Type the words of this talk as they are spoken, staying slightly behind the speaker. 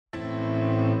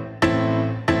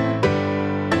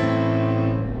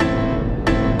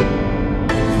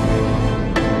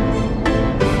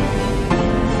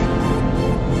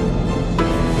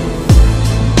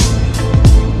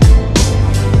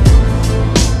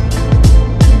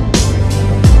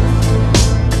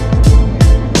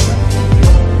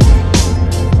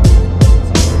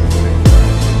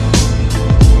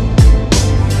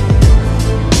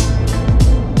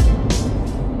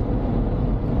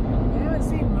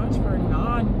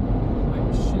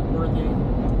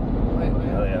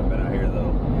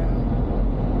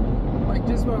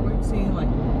what we've seen, like,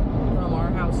 from our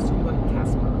house to, like,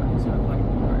 Casper, sort of, like,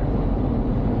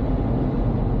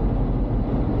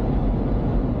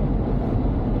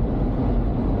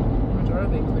 majority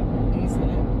of things been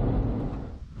decent.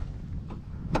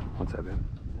 What's that, babe?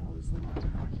 No, this is not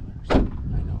binoculars. I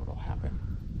know what'll happen.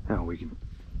 No, we can,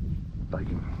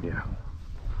 yeah.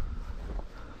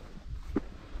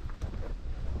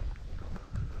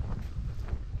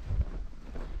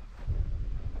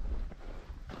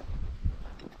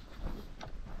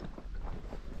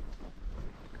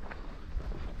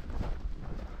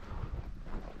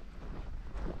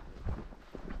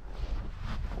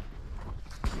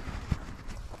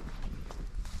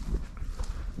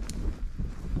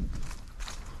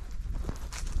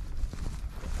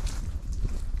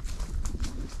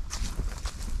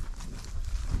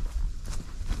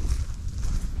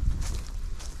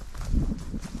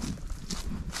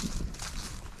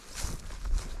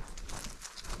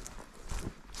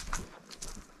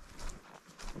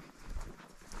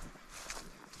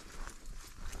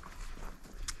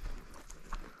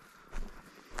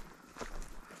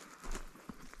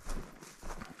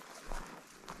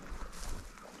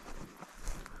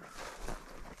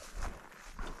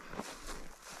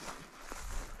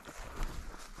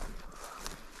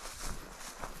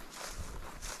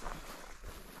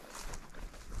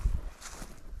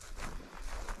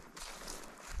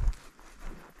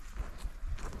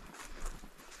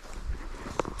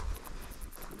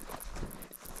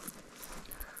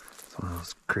 One of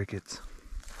those crickets.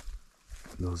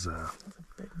 Those That's a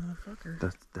big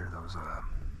motherfucker. They're those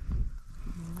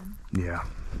yeah.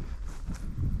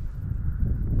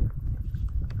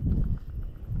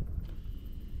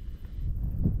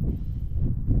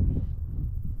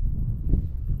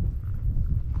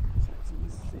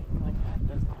 Sitting like that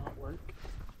does not work.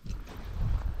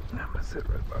 I'm gonna sit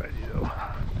right behind you though.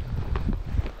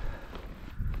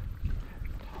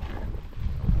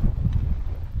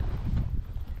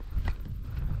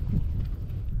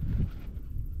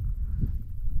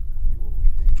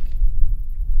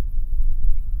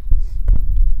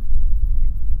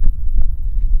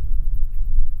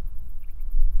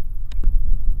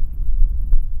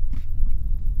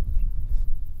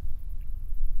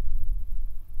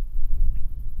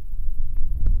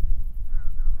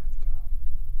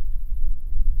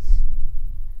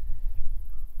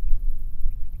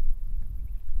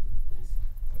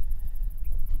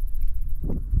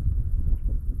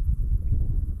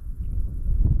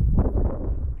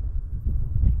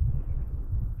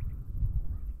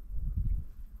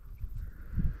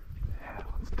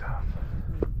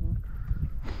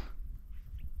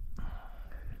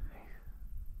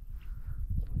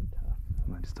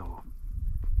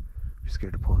 You're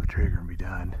scared to pull the trigger and be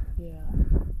done. Yeah.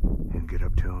 And get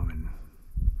up to him and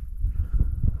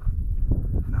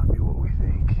not be what we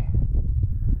think.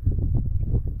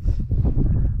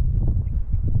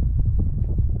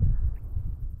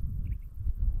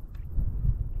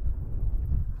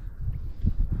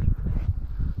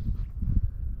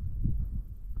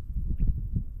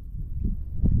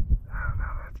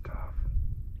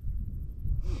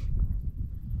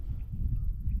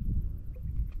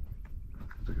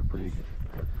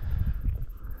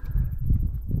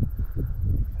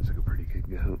 That's like a pretty good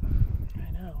goat.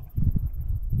 I know.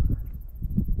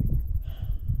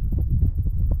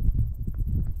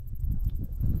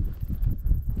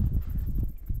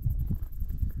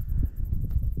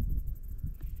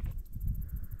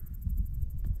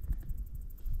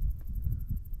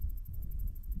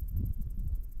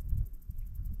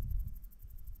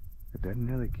 It doesn't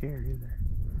really care either.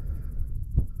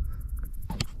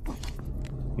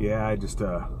 Yeah, I just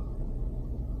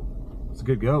it's a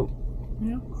good goat.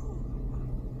 Yeah.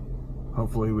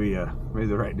 Hopefully we made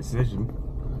the right decision.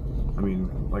 I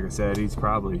mean, like I said, he's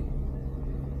not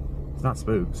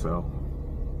spooked, so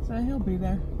he'll be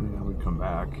there. yeah, we'd come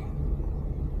back.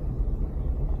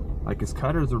 Like, his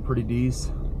cutters were pretty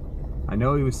decent. I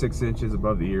know he was 6 inches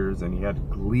above the ears, and he had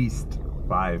at least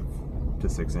 5 to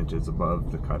 6 inches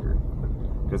above the cutter,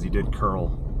 because he did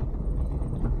curl,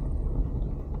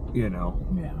 you know.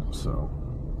 Yeah. So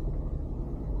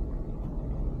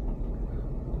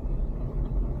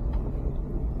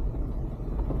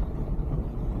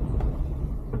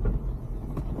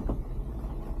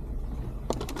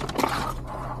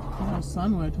My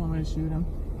son would have told me to shoot him.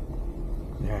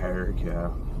 yeah, Eric, yeah.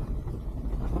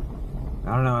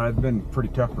 I don't know, it's been pretty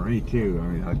tough for me too. I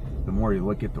mean, the more you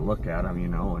look at him, you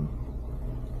know, and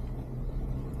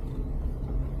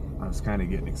I was kind of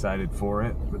getting excited for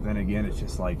it, but then again, it's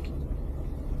just like,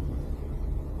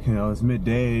 you know, it's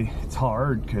midday, it's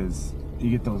hard because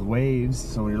you get those waves,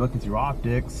 so when you're looking through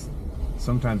optics,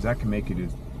 sometimes that can make it, you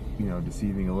know,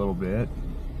 deceiving a little bit.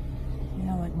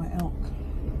 Yeah, like my elk.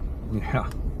 Yeah.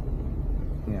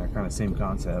 Yeah, kind of same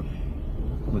concept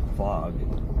with fog.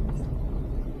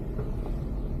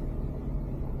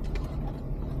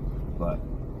 But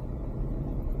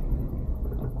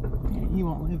yeah, he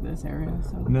won't leave this area,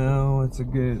 so. no, it's a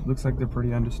good, looks like they're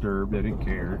pretty undisturbed. They didn't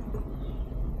care.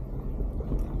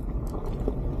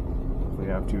 If we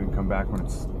have to and come back when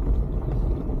it's,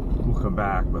 we'll come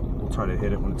back, but we'll try to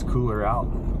hit it when it's cooler out.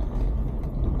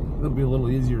 It'll be a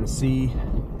little easier to see.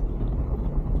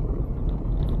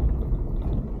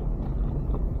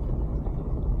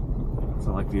 It's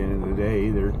not like the end of the day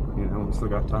either, you know, we still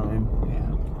got time.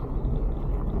 Yeah.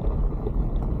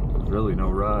 There's really no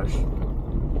rush.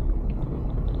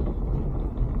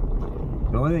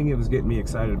 The only thing that was getting me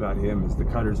excited about him is the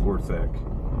cutters were thick.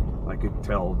 I could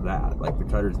tell that. Like the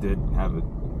cutters did have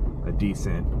a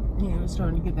decent. Yeah, it was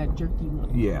starting to get that jerky look.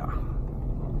 Yeah.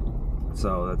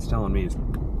 So that's telling me he's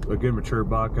a good mature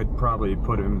buck. I'd probably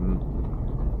put him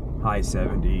high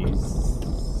 70s.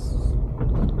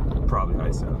 Probably high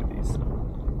 70s.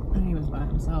 And he was by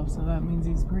himself, so that means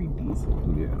he's pretty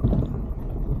decent. Yeah.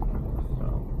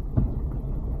 So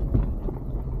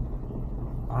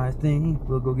I think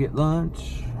we'll go get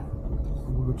lunch.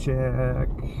 We'll go check.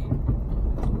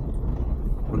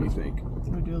 What do you think?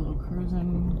 So we do a little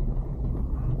cruising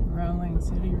around Lane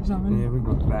City or something? Yeah, we can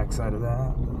go to the back side of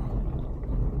that.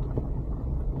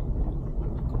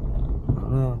 I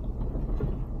don't know.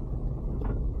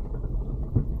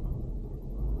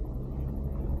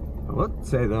 I would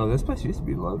say though, this place used to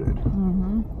be loaded.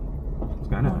 Mm-hmm. It's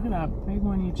kind of. Look at that big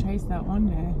one you chased that one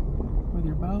day with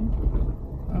your bow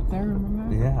up there,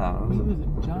 remember that? Yeah, it He was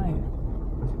was a giant. a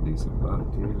decent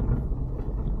buck too.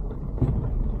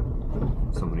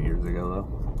 So many years ago though.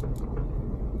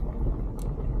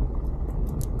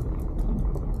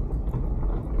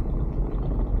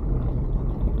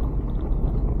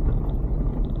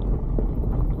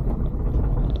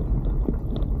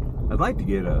 I'd like to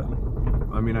get a,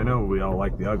 I mean, I know we all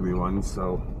like the ugly ones,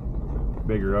 so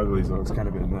bigger uglies though, it's kind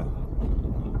of been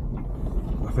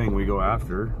the thing we go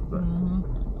after, but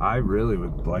I really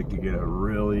would like to get a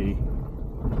really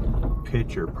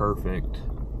picture perfect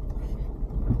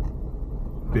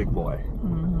big boy,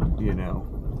 you know.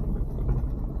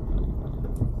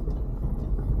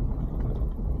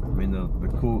 I mean, the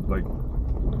cool, like,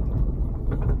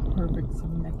 Perfect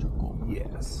symmetrical.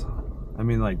 yes. I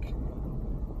mean, like,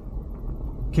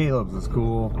 Caleb's is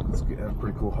cool. It's a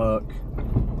pretty cool hook.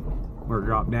 Or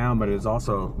drop down, but it's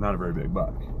also not a very big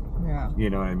buck. Yeah. You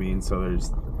know what I mean? So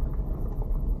there's,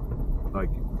 like,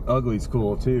 ugly's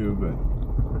cool too, but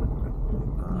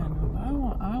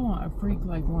I want a freak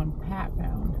like one Pat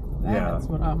found. That's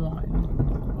Yeah. what I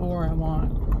want. Or I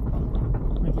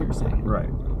want, like you're saying. right.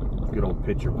 Good old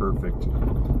picture perfect.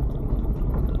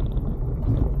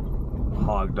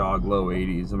 Hog dog low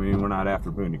 80s. I mean, we're not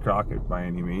after Boone Crockett by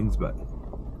any means, but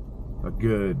a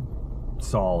good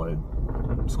solid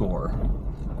score.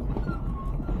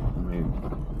 I mean,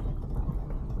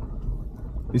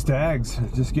 these tags are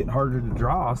just getting harder to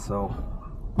draw, so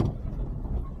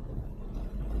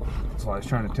that's why I was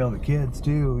trying to tell the kids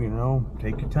too, you know,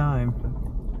 take your time.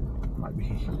 Might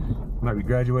be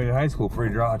graduated high school before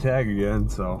you draw a tag again,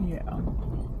 so. Yeah.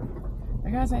 I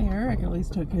gotta say, Eric at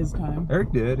least took his time.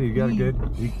 Eric did. He got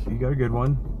a good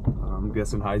one. I'm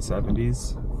guessing high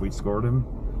 70s if we scored him.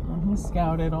 He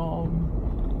scouted all.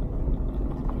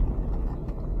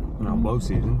 No, bow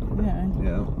season. Yeah.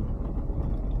 Yeah.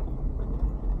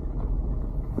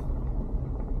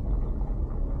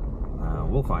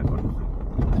 We'll find one.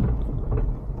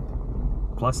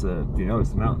 Plus, you notice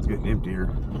the mountain's getting emptier.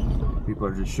 People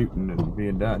are just shooting and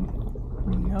being done.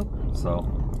 Yep. So.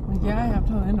 Like, yeah, I have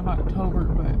till the end of October,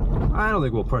 but. I don't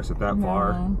think we'll push it that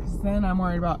far. Because then I'm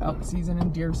worried about elk season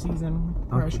and deer season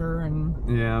pressure and.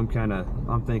 Yeah, I'm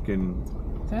thinking.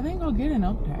 So I think I'll get an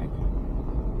elk tag.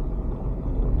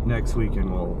 Next weekend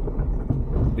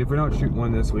if we don't shoot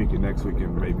one this weekend, next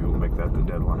weekend maybe we'll make that the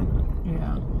deadline.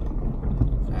 Yeah.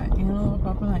 Is that antelope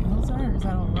up on that hillside or is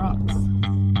that all rocks?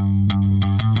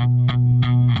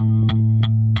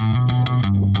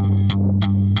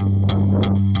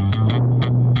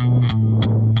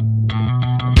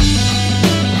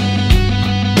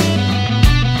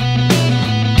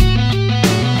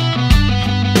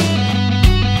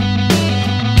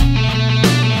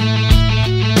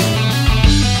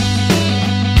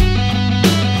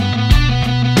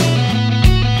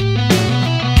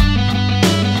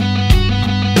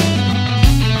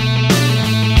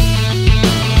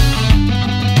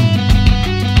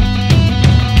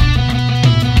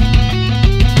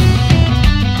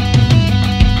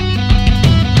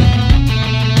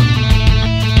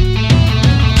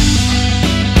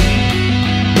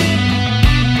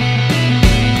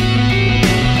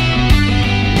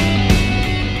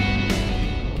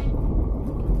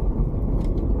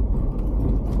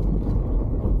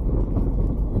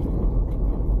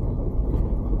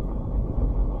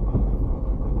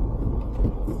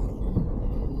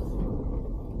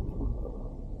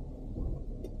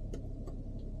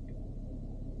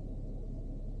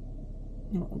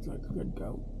 That looks like a good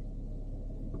goat.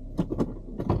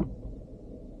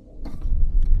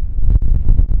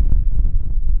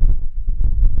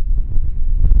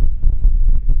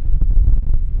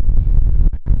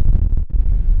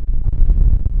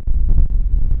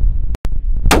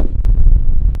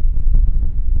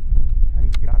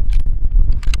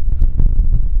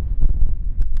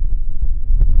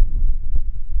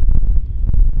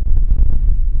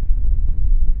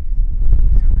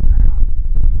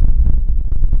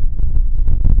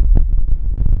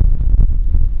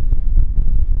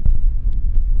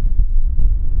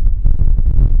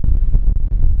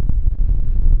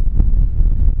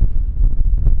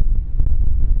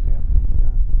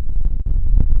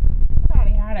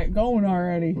 Going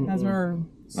already as we're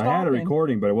stopping. I had a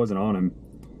recording, but it wasn't on him.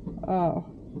 Oh.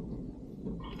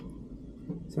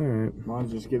 It's alright.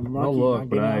 Mine's just getting lucky. I'll look,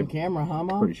 but on camera, huh,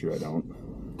 Mom? Pretty sure I don't.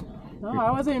 No,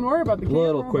 I wasn't even worried about the camera. A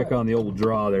little quick on the old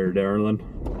draw there, darling.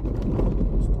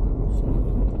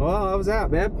 Well, how was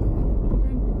that, babe?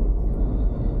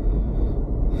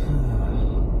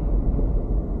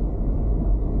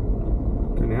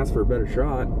 Couldn't ask for a better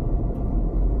shot.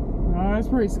 I was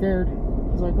pretty scared. I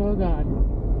was like, oh god.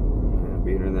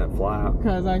 Being in that flap.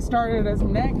 Because I started at his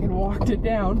neck and walked it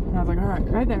down. And I was like, alright,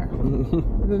 right there.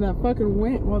 And then that fucking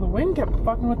wind, well, the wind kept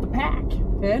fucking with the pack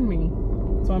and me.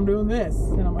 So I'm doing this.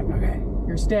 And I'm like, okay,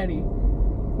 you're steady.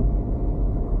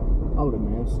 I would have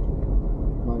missed.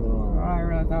 Not gonna lie. I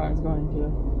really thought I was going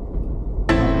to.